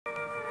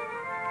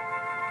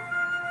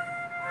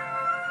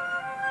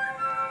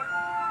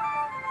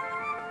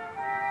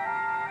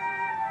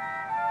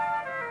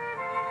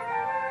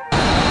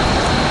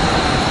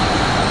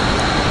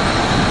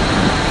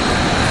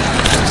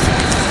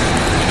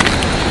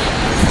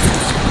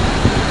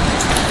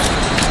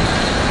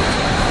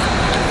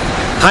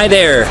Hi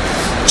there,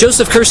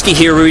 Joseph Kursky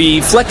here,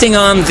 reflecting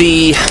on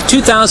the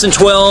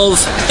 2012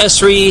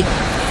 Esri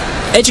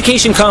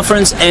Education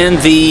Conference and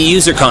the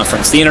User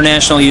Conference, the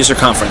International User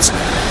Conference.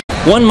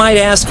 One might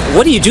ask,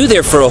 what do you do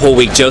there for a whole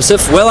week,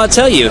 Joseph? Well, I'll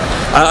tell you.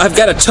 I've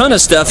got a ton of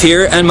stuff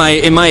here in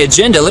my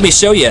agenda. Let me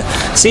show you.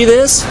 See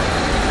this?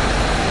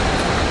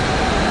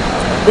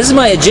 This is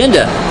my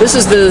agenda. This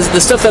is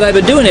the stuff that I've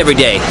been doing every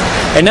day.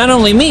 And not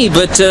only me,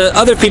 but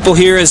other people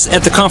here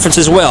at the conference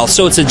as well.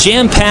 So it's a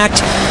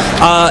jam-packed,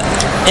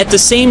 at the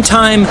same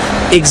time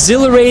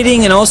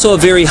exhilarating and also a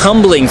very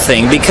humbling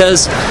thing,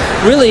 because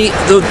really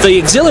the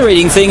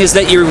exhilarating thing is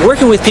that you're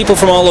working with people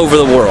from all over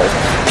the world.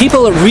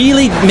 People are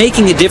really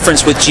making a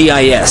difference with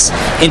GIS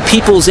in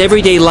people's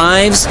everyday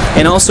lives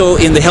and also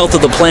in the health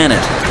of the planet.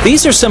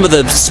 These are some of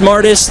the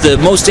smartest, the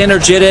most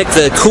energetic,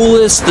 the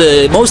coolest,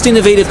 the most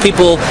innovative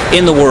people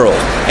in the world.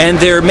 And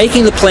they're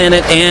making the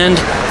planet and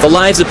the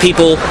lives of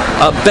people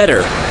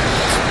better.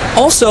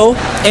 Also,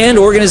 and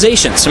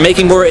organizations,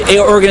 making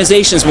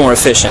organizations more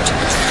efficient.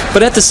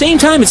 But at the same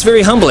time, it's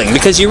very humbling,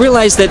 because you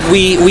realize that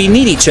we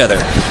need each other.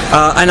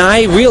 And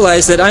I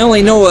realize that I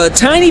only know a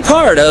tiny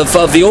part of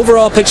the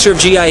overall picture of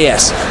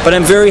GIS, but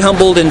I'm very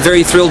humbled and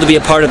very thrilled to be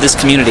a part of this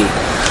community.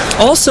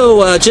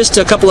 Also, just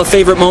a couple of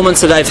favorite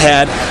moments that I've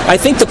had. I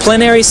think the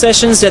plenary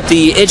sessions at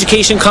the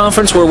Education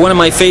Conference were one of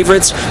my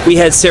favorites. We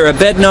had Sarah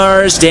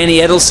Bednarz, Danny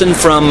Edelson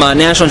from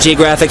National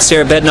Geographic,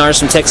 Sarah Bednarz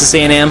from Texas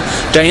A&M,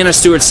 Diana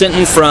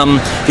Stewart-Sinton from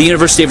the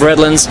University of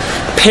Redlands,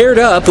 paired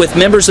up with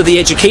members of the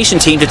education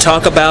team to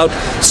talk about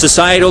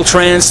societal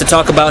trends, to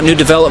talk about new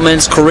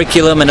developments,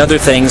 curriculum, and other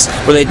things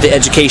related to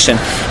education.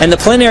 And the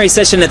plenary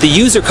session at the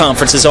User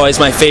Conference is always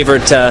my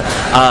favorite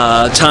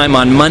time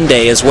on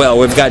Monday as well.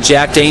 We've got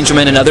Jack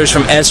Dangerman and others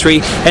from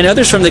Esri and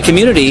others from the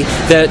community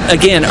that,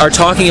 again, are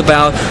talking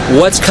about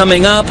what's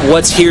coming up,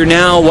 what's here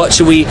now, what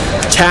should we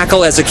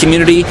tackle as a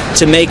community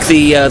to make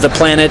the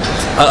planet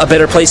a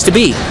better place to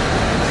be.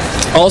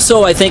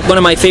 Also, I think one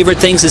of my favorite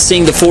things is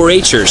seeing the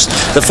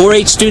 4-H'ers. The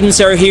 4-H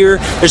students are here.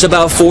 There's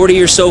about 40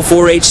 or so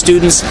 4-H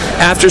students,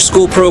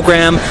 after-school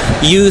program,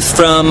 youth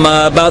from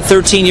about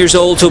 13 years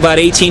old to about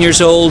 18 years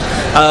old,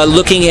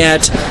 looking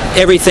at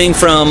everything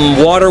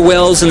from water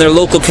wells in their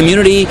local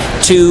community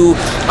to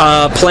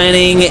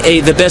planning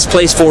the best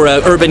place for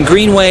an urban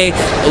greenway,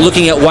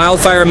 looking at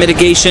wildfire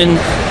mitigation,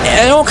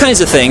 and all kinds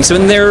of things. I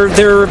mean,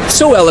 they're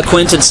so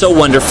eloquent and so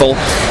wonderful.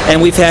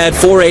 And we've had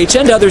 4-H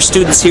and other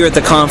students here at the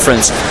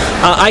conference.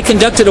 I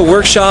conducted a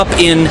workshop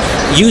in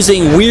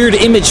using weird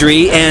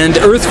imagery and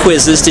Earth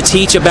quizzes to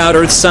teach about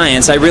Earth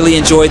science. I really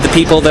enjoyed the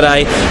people that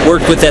I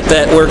worked with at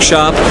that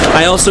workshop.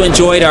 I also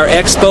enjoyed our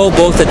expo,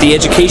 both at the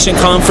Education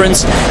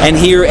Conference and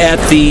here at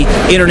the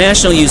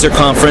International User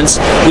Conference.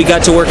 We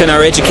got to work in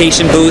our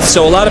education booth,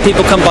 so a lot of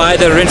people come by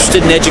that are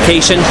interested in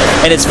education,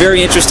 and it's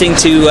very interesting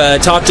to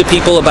talk to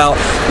people about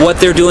what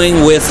they're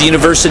doing with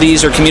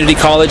universities or community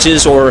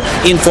colleges or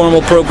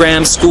informal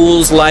programs,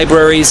 schools,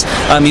 libraries,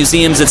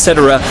 museums,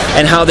 etc.,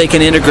 and how they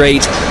can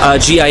integrate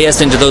GIS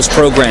into those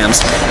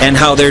programs and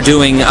how they're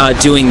doing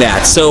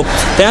that. So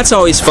that's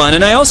always fun.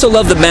 And I also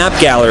love the map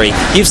gallery.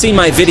 You've seen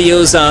my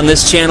videos on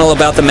this channel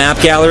about the map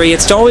gallery.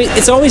 It's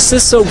always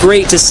just so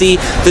great to see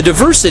the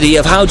diversity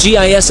of how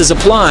GIS is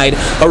applied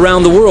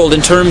around the world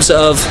in terms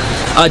of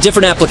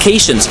different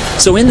applications.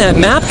 So in that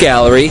map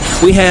gallery,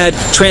 we had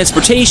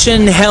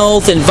transportation,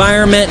 health,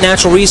 environment,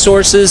 natural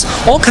resources,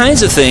 all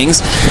kinds of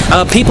things,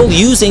 people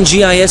using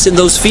GIS in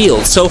those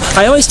fields. So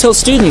I always tell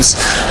students,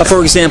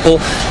 for example,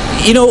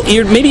 you know,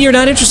 maybe you're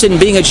not interested in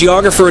being a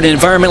geographer and an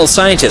environmental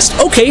scientist.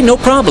 Okay, no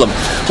problem.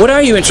 What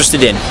are you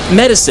interested in?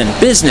 Medicine,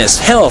 business,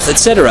 health,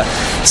 etc.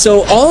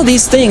 So all of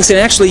these things can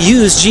actually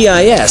use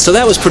GIS. So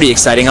that was pretty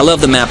exciting. I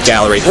love the map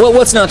gallery. Well,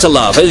 what's not to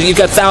love? You've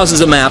got thousands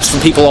of maps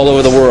from people all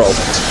over the world.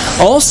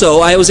 Also,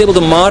 I was able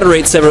to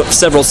moderate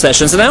several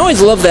sessions, and I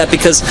always love that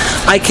because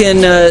I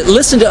can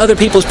listen to other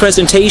people's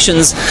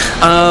presentations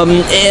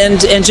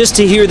and just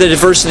to hear the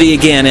diversity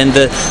again and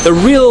the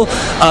real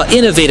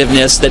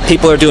innovativeness that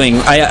people are doing.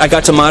 I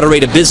got to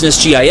moderate a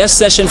business GIS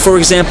session, for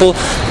example,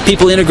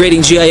 people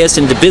integrating GIS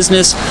into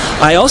business.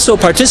 I also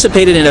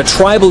participated in a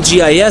tribal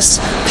GIS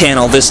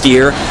panel this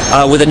year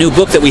with a new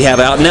book that we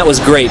have out, and that was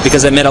great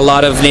because I met a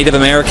lot of Native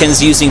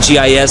Americans using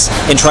GIS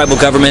in tribal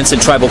governments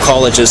and tribal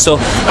colleges. So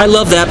I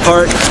love that part.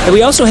 And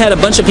we also had a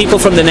bunch of people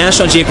from the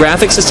National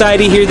Geographic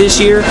Society here this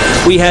year.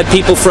 We had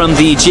people from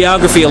the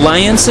Geography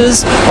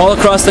Alliances all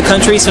across the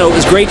country, so it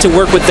was great to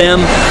work with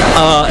them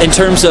in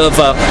terms of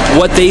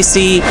what they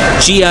see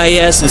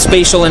GIS and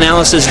spatial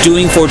analysis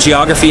doing for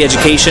geography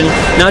education,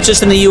 not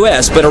just in the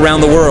US, but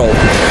around the world.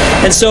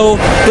 And so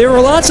there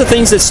were lots of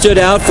things that stood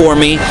out for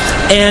me,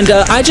 and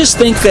I just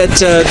think that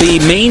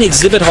the main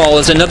exhibit hall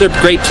is another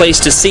great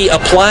place to see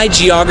applied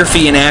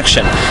geography in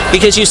action,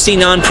 because you see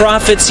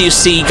nonprofits, you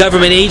see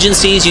government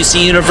agencies, you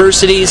see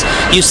universities,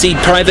 you see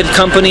private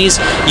companies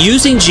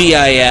using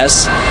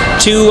GIS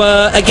to,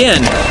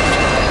 again,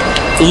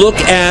 look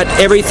at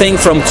everything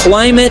from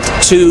climate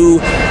to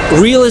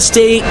real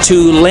estate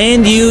to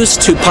land use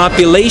to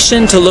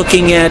population to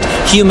looking at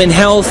human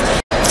health,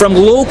 from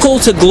local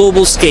to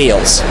global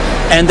scales.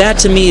 And that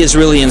to me is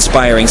really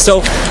inspiring.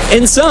 So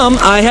in sum,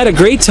 I had a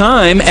great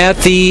time at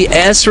the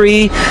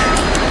Esri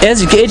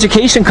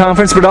Education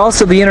Conference, but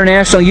also the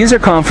International User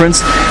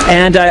Conference,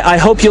 and I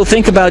hope you'll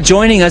think about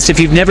joining us if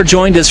you've never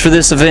joined us for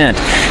this event.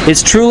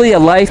 It's truly a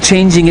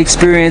life-changing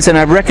experience, and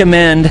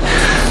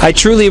I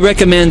truly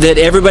recommend that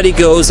everybody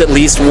goes at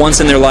least once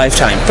in their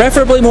lifetime,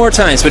 preferably more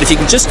times, but if you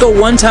can just go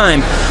one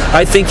time,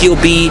 I think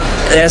you'll be,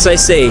 as I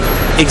say,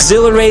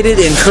 exhilarated,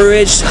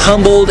 encouraged,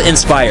 humbled,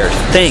 inspired.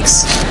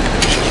 Thanks.